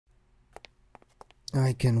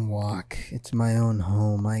I can walk. It's my own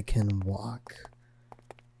home. I can walk.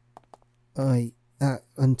 On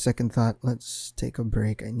second thought, let's take a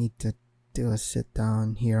break. I need to do a sit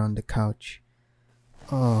down here on the couch.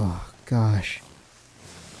 Oh, gosh.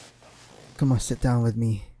 Come on, sit down with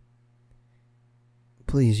me.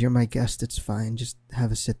 Please, you're my guest. It's fine. Just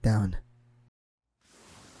have a sit down.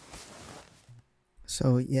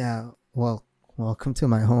 So, yeah, well, welcome to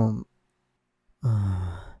my home.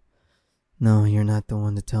 No, you're not the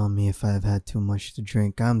one to tell me if I've had too much to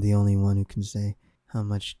drink. I'm the only one who can say how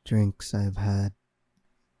much drinks I've had.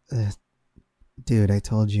 Dude, I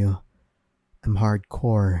told you, I'm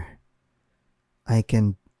hardcore. I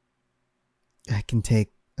can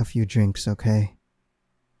take a few drinks, okay?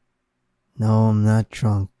 No, I'm not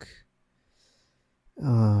drunk.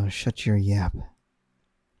 Oh, shut your yap.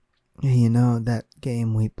 Hey, you know that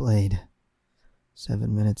game we played?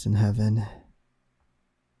 7 Minutes in Heaven.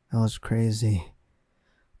 That was crazy.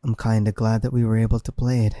 I'm kinda glad that we were able to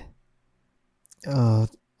play it.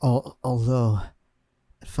 Although,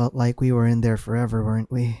 it felt like we were in there forever,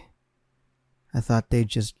 weren't we? I thought they'd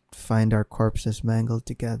just find our corpses mangled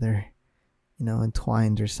together,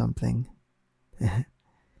 entwined or something.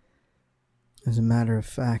 As a matter of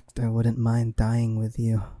fact, I wouldn't mind dying with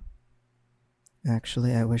you.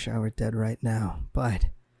 Actually, I wish I were dead right now, but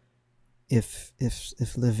if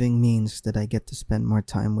living means that I get to spend more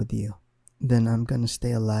time with you, then I'm gonna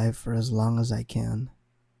stay alive for as long as I can.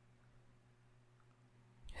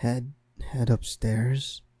 Head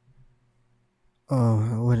upstairs? Oh,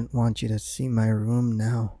 I wouldn't want you to see my room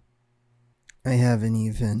now. I haven't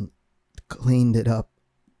even cleaned it up.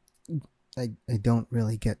 I don't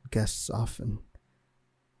really get guests often.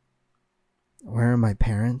 Where are my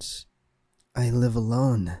parents? I live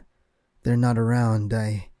alone. They're not around.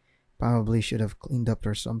 I probably should have cleaned up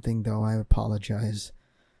or something, though. I apologize.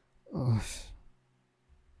 Oh,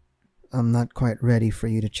 I'm not quite ready for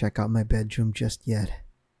you to check out my bedroom just yet.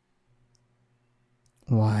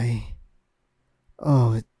 Why?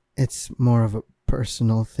 Oh, it's more of a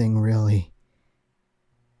personal thing, really.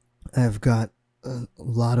 I've got a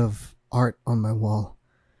lot of art on my wall.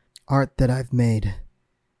 Art that I've made.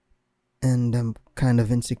 And I'm kind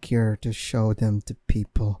of insecure to show them to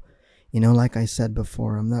people. Like I said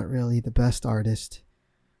before, I'm not really the best artist.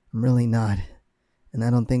 I'm really not. And I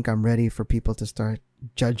don't think I'm ready for people to start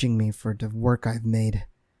judging me for the work I've made.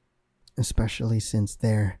 Especially since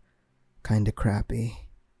they're kinda crappy.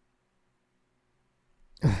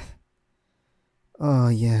 Oh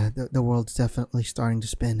yeah, the world's definitely starting to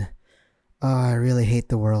spin. Oh, I really hate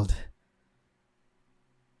the world.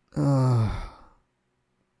 Oh,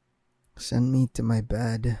 send me to my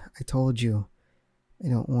bed. I told you, I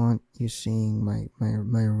don't want you seeing my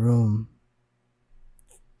room.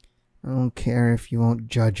 I don't care if you won't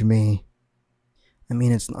judge me. I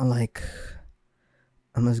mean, it's not like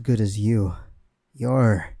I'm as good as you.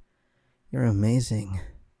 You're amazing.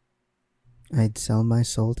 I'd sell my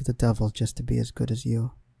soul to the devil just to be as good as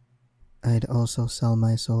you. I'd also sell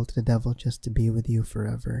my soul to the devil just to be with you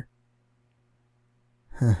forever.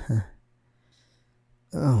 Haha.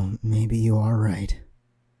 Oh, maybe you are right.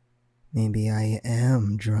 Maybe I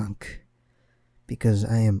am drunk. Because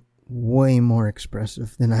I am way more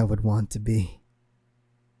expressive than I would want to be.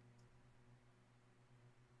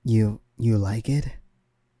 You like it?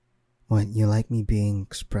 What, you like me being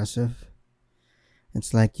expressive?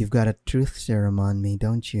 It's like you've got a truth serum on me,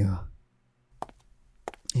 don't you?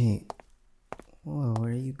 Hey, whoa,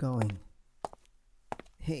 where are you going?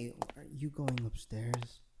 Hey, are you going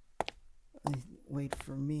upstairs? Wait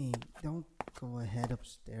for me. Don't go ahead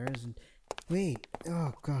upstairs and wait.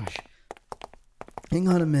 Oh gosh. Hang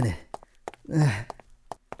on a minute.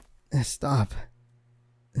 Stop.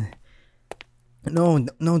 No,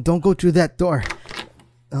 don't go through that door.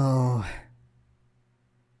 Oh.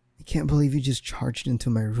 I can't believe you just charged into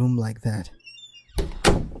my room like that.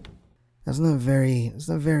 That's not very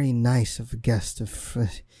nice of a guest.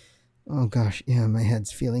 Oh gosh, yeah, my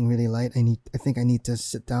head's feeling really light. I think I need to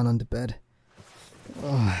sit down on the bed.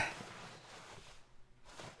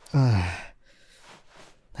 That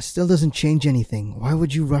still doesn't change anything. Why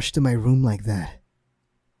would you rush to my room like that?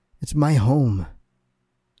 It's my home.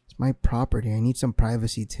 It's my property. I need some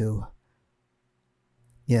privacy too.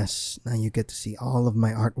 Yes, now you get to see all of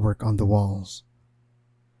my artwork on the walls.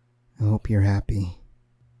 I hope you're happy.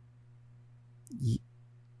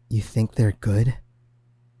 You think they're good?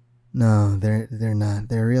 No, they're not.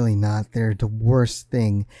 They're really not. They're the worst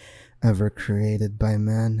thing ever created by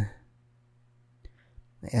man.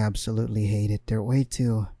 I absolutely hate it. They're way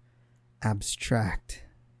too abstract.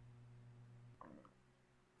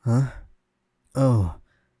 Huh? Oh,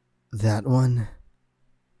 that one?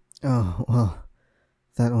 Oh, well,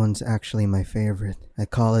 that one's actually my favorite. I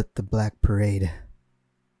call it the Black Parade.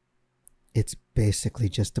 It's basically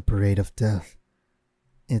just a parade of death.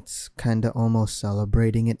 It's kinda almost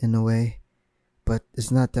celebrating it in a way. But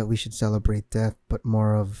it's not that we should celebrate death, but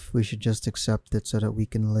more of we should just accept it so that we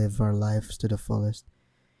can live our lives to the fullest.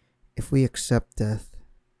 If we accept death,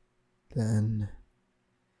 then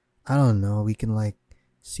I don't know, we can like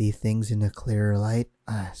see things in a clearer light.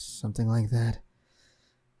 Something like that.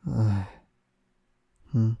 Uh,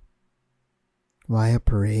 hmm. Why a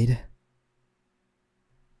parade?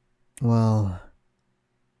 Well,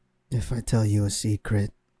 if I tell you a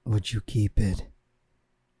secret, would you keep it?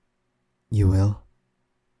 You will?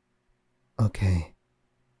 Okay.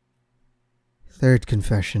 Third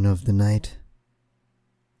confession of the night.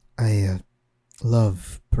 I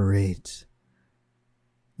love parades.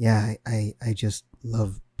 Yeah, I just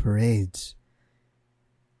love parades.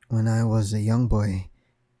 When I was a young boy,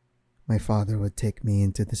 my father would take me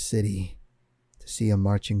into the city to see a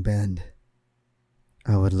marching band.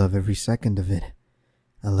 I would love every second of it.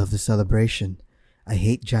 I love the celebration. I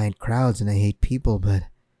hate giant crowds and I hate people, but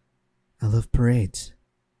I love parades.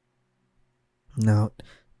 Now,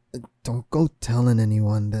 don't go telling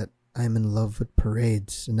anyone that I'm in love with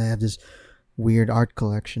parades and I have this weird art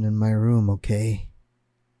collection in my room, okay?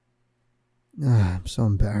 I'm so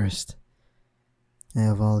embarrassed. I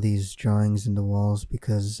have all these drawings in the walls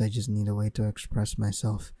because I just need a way to express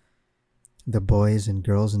myself. The boys and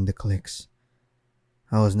girls in the cliques.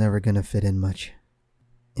 I was never gonna fit in much.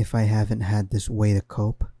 If I haven't had this way to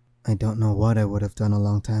cope, I don't know what I would have done a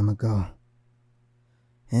long time ago.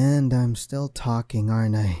 And I'm still talking,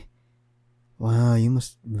 aren't I? Wow, you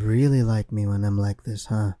must really like me when I'm like this,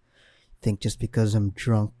 huh? Think just because I'm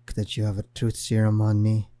drunk that you have a truth serum on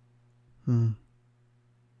me?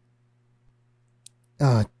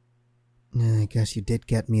 Oh, I guess you did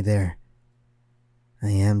get me there.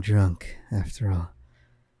 I am drunk, after all.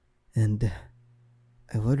 And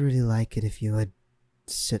I would really like it if you would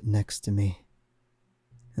sit next to me.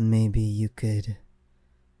 And maybe you could,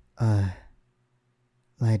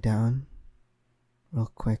 lie down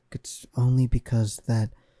real quick. It's only because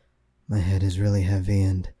that my head is really heavy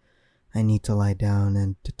and I need to lie down,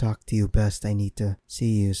 and to talk to you best I need to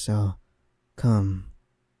see you, so come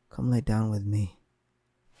lie down with me.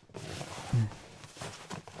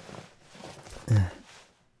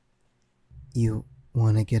 You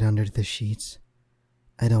want to get under the sheets?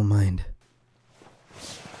 I don't mind.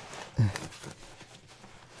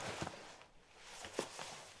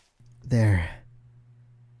 There.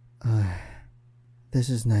 This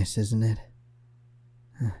is nice, isn't it?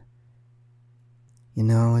 You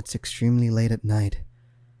know, it's extremely late at night.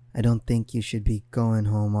 I don't think you should be going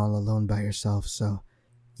home all alone by yourself, so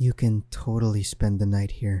you can totally spend the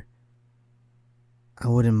night here. I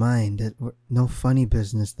wouldn't mind. No funny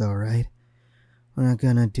business though, right? We're not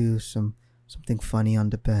gonna do something funny on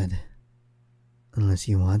the bed. Unless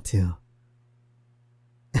you want to.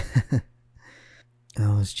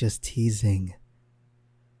 I was just teasing.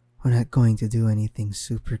 We're not going to do anything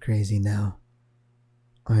super crazy now,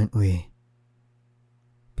 aren't we?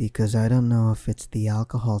 Because I don't know if it's the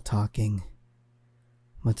alcohol talking,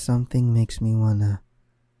 but something makes me wanna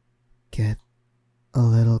get a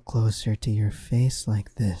little closer to your face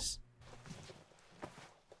like this.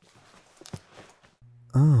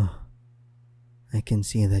 Oh, I can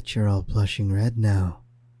see that you're all blushing red now.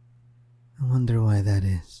 I wonder why that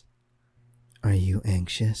is. Are you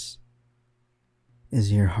anxious?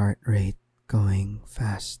 Is your heart rate going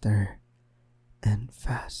faster and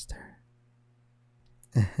faster?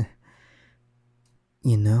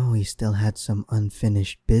 You know, we still had some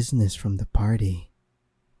unfinished business from the party.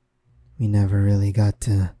 We never really got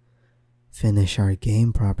to finish our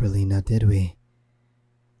game properly, now did we?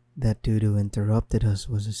 That dude who interrupted us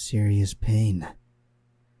was a serious pain.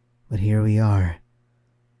 But here we are,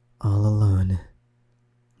 all alone,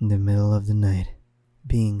 in the middle of the night,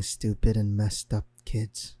 being stupid and messed up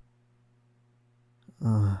kids.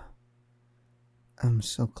 I'm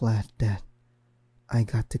so glad that I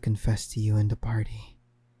got to confess to you in the party.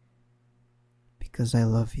 Because I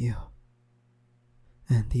love you.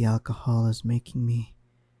 And the alcohol is making me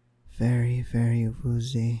very, very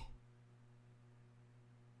woozy.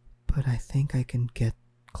 But I think I can get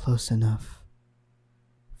close enough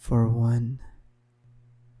for one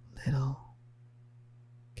little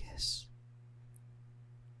kiss.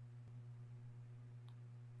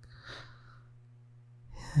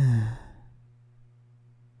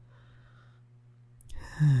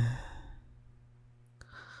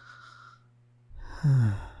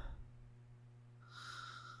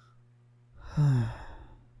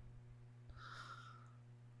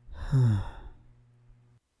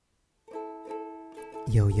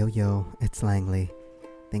 Yo, it's Langley.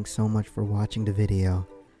 Thanks so much for watching the video.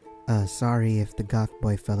 Sorry if the goth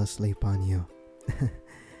boy fell asleep on you.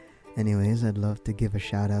 Anyways, I'd love to give a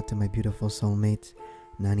shout out to my beautiful soulmates,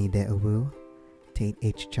 Nani Deowu, Tate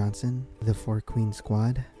H. Johnson, the 4 Queen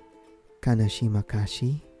Squad, Kanashima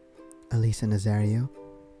Kashi, Alisa Nazario,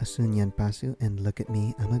 Asunyan Pasu, and look at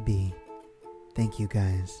me, I'm a bee. Thank you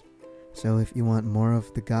guys. So if you want more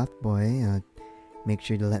of the goth boy, make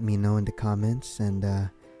sure to let me know in the comments and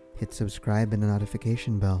hit subscribe and the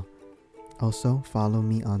notification bell. Also, follow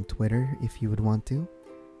me on Twitter if you would want to.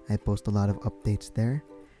 I post a lot of updates there.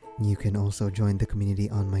 You can also join the community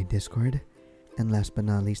on my Discord. And last but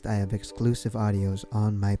not least, I have exclusive audios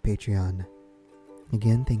on my Patreon.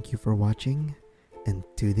 Again, thank you for watching, and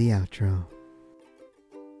to the outro.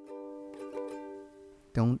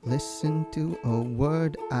 Don't listen to a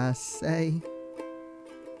word I say.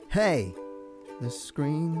 Hey! The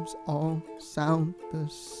screams all sound the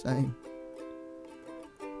same.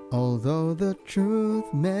 Although the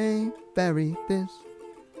truth may vary, this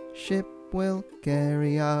ship will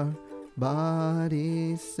carry our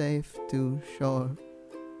bodies safe to shore.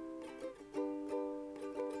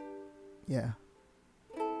 Yeah.